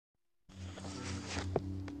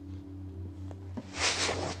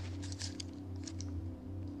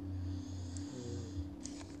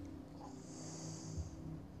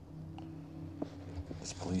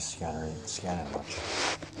This police scanner ain't scanning much.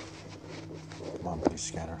 Come on, police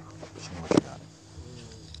scanner. Show me what you got.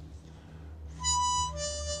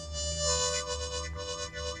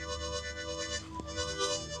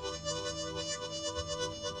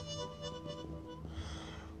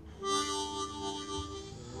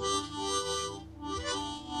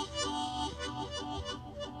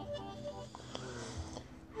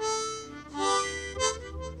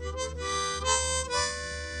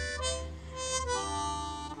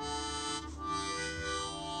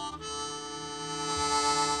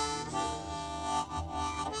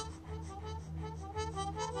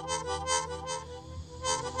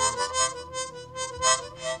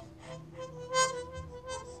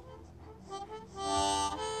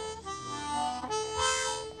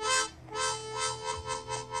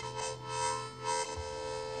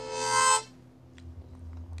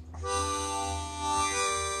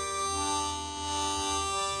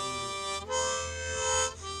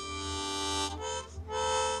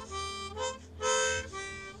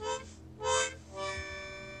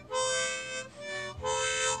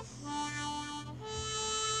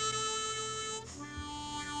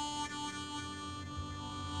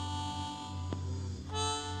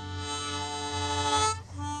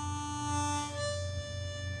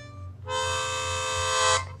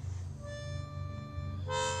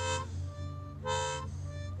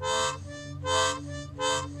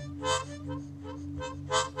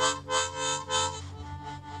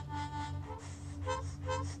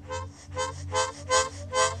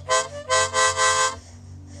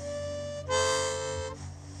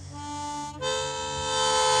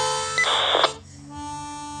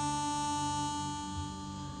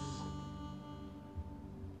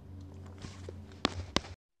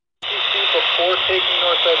 Before taking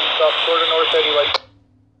north side and stop short of north side, you like.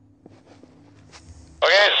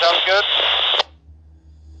 Okay, sounds good.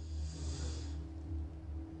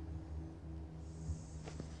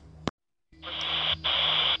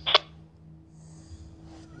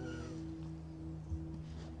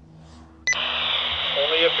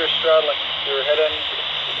 Only if you're straddling. Your head end,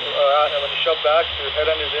 and when you shove back, your head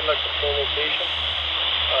end is in the control location.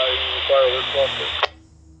 You require a work block.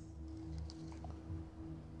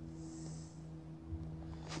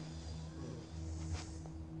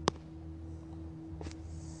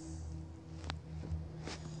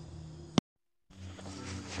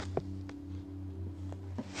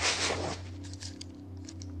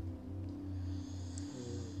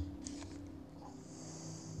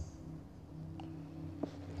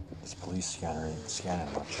 This police scanner ain't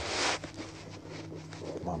scanning much.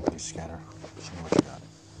 Come on, police scanner. Show me what you got.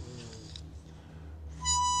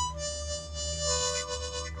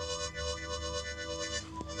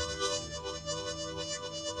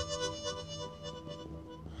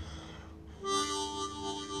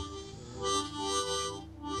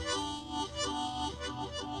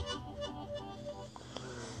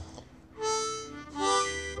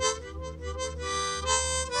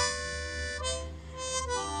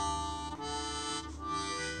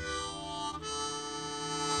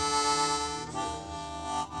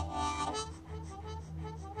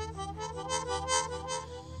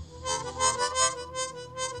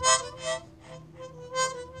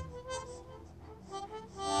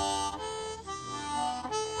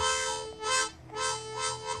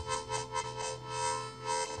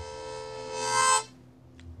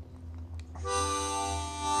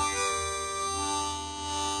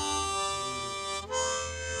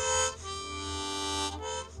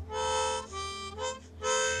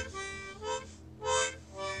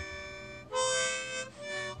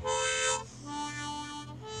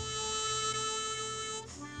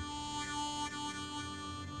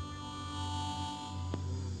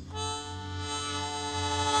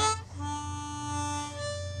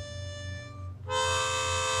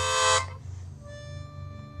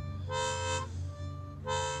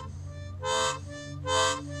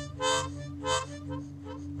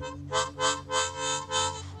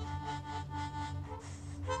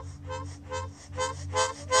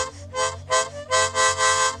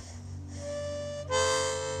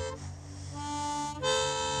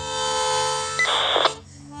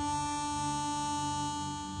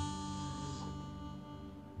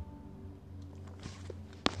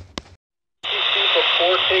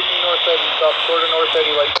 Before taking north side and stop short of north side,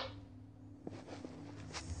 you like.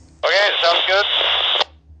 Okay, sounds good.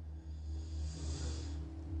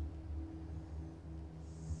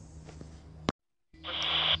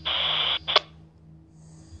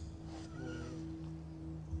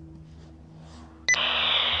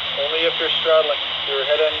 Only if you're straddling. Your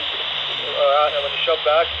head end, and when you shove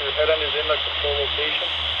back, your head end is in the control location.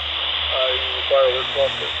 You require a work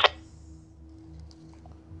block.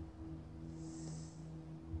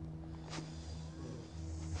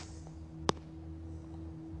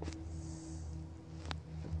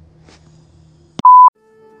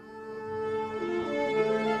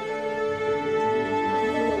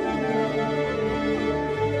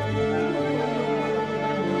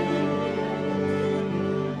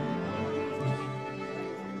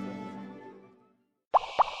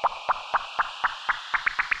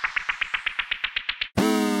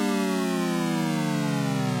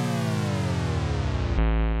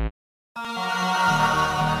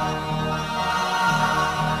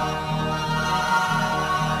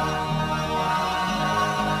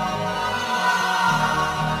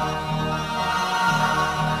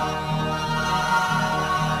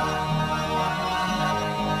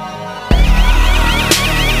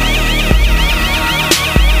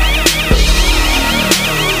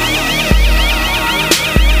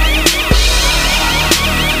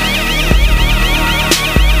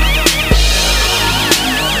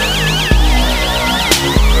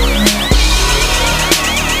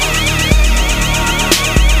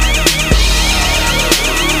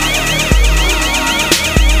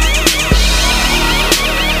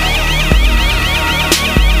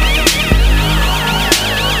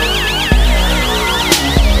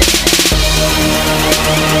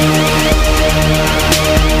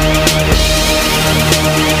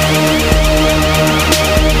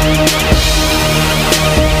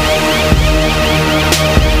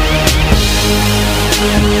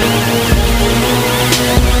 Yes.